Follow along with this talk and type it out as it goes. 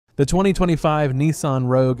The 2025 Nissan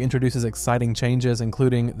Rogue introduces exciting changes,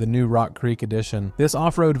 including the new Rock Creek Edition. This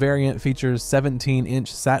off-road variant features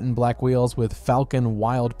 17-inch satin black wheels with Falcon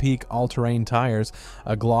Wild Peak all-terrain tires,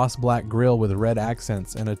 a gloss black grille with red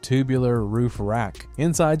accents, and a tubular roof rack.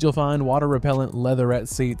 Inside, you'll find water-repellent leatherette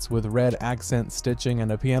seats with red accent stitching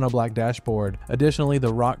and a piano black dashboard. Additionally,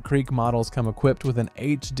 the Rock Creek models come equipped with an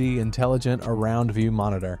HD intelligent around view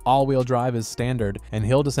monitor. All-wheel drive is standard, and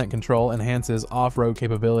hill descent control enhances off-road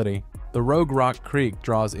capability. The Rogue Rock Creek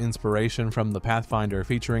draws inspiration from the Pathfinder,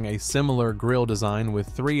 featuring a similar grille design with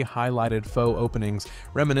 3 highlighted faux openings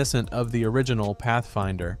reminiscent of the original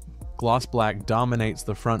Pathfinder. Gloss black dominates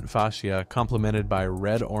the front fascia, complemented by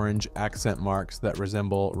red-orange accent marks that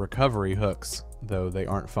resemble recovery hooks, though they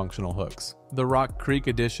aren't functional hooks. The Rock Creek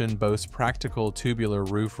Edition boasts practical tubular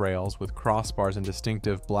roof rails with crossbars and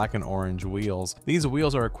distinctive black and orange wheels. These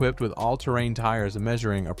wheels are equipped with all-terrain tires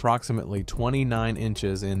measuring approximately 29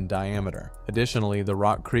 inches in diameter. Additionally, the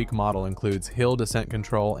Rock Creek model includes hill descent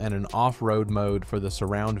control and an off-road mode for the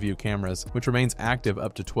surround view cameras, which remains active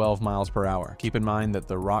up to 12 miles per hour. Keep in mind that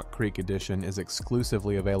the Rock Creek Edition is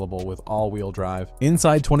exclusively available with all-wheel drive.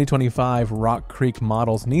 Inside 2025 Rock Creek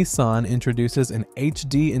models, Nissan introduces an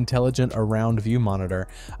HD intelligent around view monitor,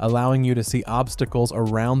 allowing you to see obstacles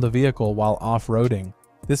around the vehicle while off-roading.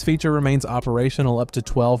 This feature remains operational up to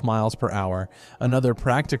 12 miles per hour. Another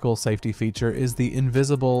practical safety feature is the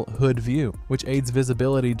invisible hood view, which aids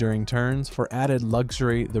visibility during turns. For added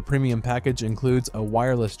luxury, the premium package includes a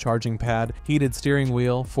wireless charging pad, heated steering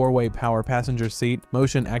wheel, 4-way power passenger seat,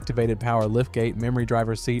 motion-activated power liftgate, memory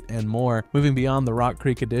driver seat, and more. Moving beyond the Rock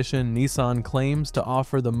Creek Edition, Nissan claims to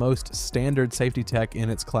offer the most standard safety tech in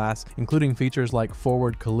its class, including features like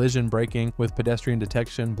forward collision braking with pedestrian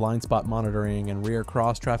detection, blind spot monitoring, and rear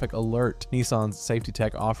cross traffic alert. Nissan's safety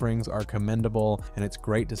tech offerings are commendable, and it's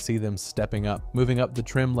great to see them stepping up. Moving up the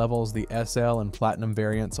trim levels, the SL and Platinum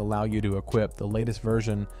variants allow you to equip the latest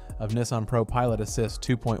version of Nissan Pro Pilot Assist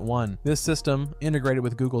 2.1. This system, integrated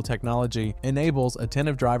with Google technology, enables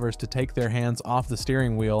attentive drivers to take their hands off the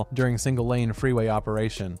steering wheel during single-lane freeway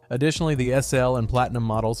operation. Additionally, the SL and Platinum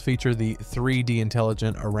models feature the 3D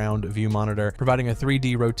intelligent around view monitor, providing a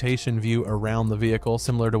 3D rotation view around the vehicle,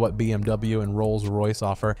 similar to what BMW and Rolls-Royce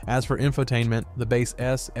offer. As for infotainment, the base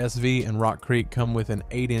S, SV, and Rock Creek come with an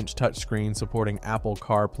 8-inch touchscreen supporting Apple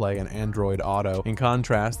CarPlay and Android Auto. In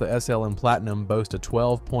contrast, the SL and Platinum boast a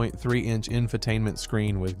 12.3-inch infotainment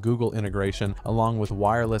screen with Google integration, along with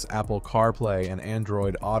wireless Apple CarPlay and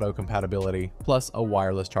Android Auto compatibility, plus a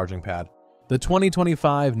wireless charging pad. The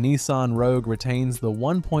 2025 Nissan Rogue retains the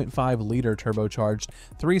 1.5-liter turbocharged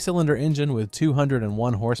 3-cylinder engine with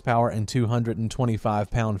 201 horsepower and 225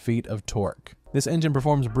 pound-feet of torque. This engine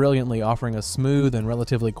performs brilliantly, offering a smooth and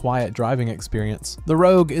relatively quiet driving experience. The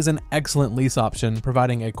Rogue is an excellent lease option,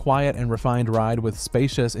 providing a quiet and refined ride with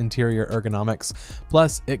spacious interior ergonomics.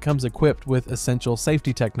 Plus, it comes equipped with essential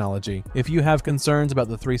safety technology. If you have concerns about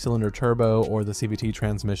the 3-cylinder turbo or the CVT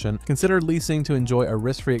transmission, consider leasing to enjoy a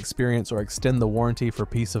risk-free experience or extend the warranty for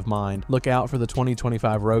peace of mind. Look out for the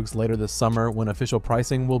 2025 Rogues later this summer, when official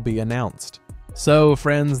pricing will be announced. So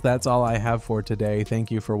friends, that's all I have for today. Thank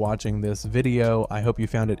you for watching this video. I hope you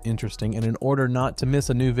found it interesting, and in order not to miss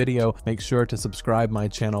a new video, make sure to subscribe my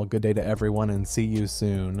channel. Good day to everyone, and see you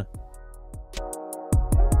soon.